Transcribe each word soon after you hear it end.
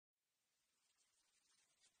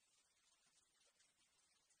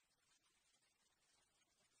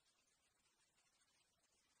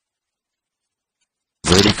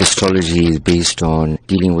astrology is based on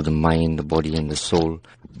dealing with the mind, the body and the soul.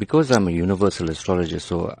 Because I'm a universal astrologer,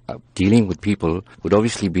 so dealing with people would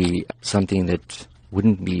obviously be something that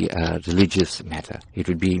wouldn't be a religious matter. It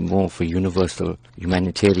would be more of a universal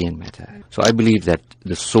humanitarian matter. So I believe that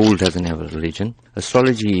the soul doesn't have a religion.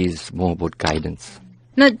 Astrology is more about guidance.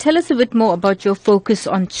 Now, tell us a bit more about your focus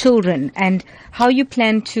on children and how you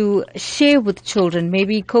plan to share with children,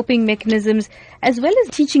 maybe coping mechanisms, as well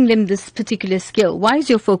as teaching them this particular skill. Why is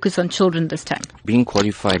your focus on children this time? Being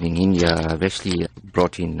qualified in India, I've actually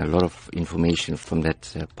brought in a lot of information from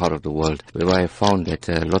that part of the world, where I found that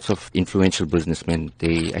lots of influential businessmen,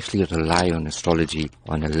 they actually rely on astrology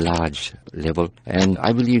on a large level. And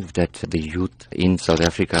I believe that the youth in South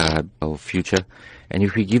Africa are our future. And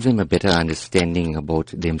if we give them a better understanding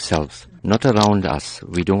about themselves, not around us,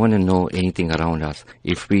 we don't want to know anything around us.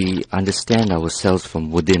 If we understand ourselves from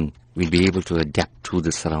within, we'll be able to adapt to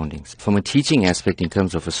the surroundings. From a teaching aspect in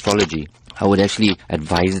terms of astrology, I would actually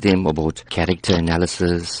advise them about character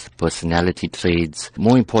analysis, personality traits,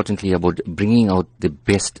 more importantly about bringing out the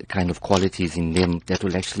best kind of qualities in them that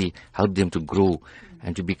will actually help them to grow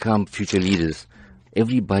and to become future leaders.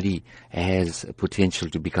 Everybody has potential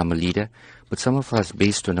to become a leader, but some of us,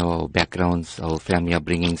 based on our backgrounds, our family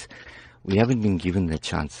upbringings, we haven't been given that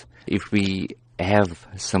chance. If we have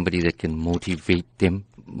somebody that can motivate them,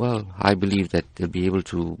 well, I believe that they'll be able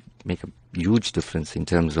to make a huge difference in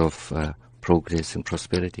terms of progress and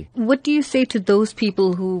prosperity. What do you say to those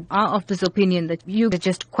people who are of this opinion that you are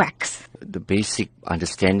just quacks? The basic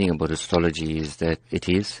understanding about astrology is that it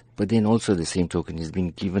is, but then also the same token has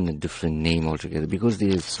been given a different name altogether because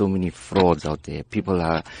there's so many frauds out there. People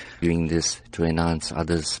are doing this to enhance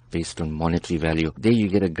others based on monetary value. There you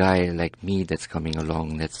get a guy like me that's coming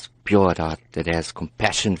along, that's pure at heart, that has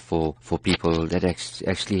compassion for people, that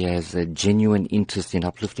actually has a genuine interest in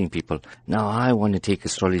uplifting people. Now I want to take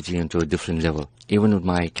astrology into a different level. Even with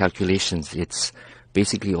my calculations, it's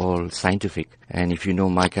basically all scientific. And if you know,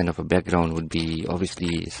 my kind of a background would be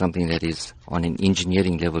obviously something that is on an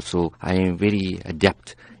engineering level. So I am very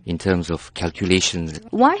adept in terms of calculations.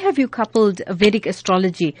 Why have you coupled Vedic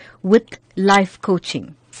astrology with life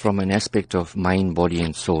coaching? From an aspect of mind, body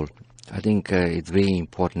and soul, I think it's very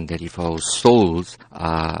important that if our souls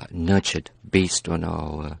are nurtured based on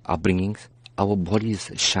our upbringings, our bodies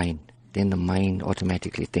shine. Then the mind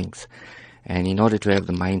automatically thinks. And in order to have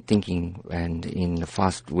the mind thinking, and in the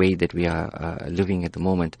fast way that we are living at the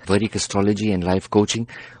moment, Vedic astrology and life coaching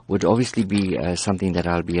would obviously be something that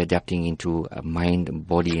I'll be adapting into a mind,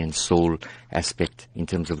 body and soul aspect in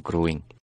terms of growing.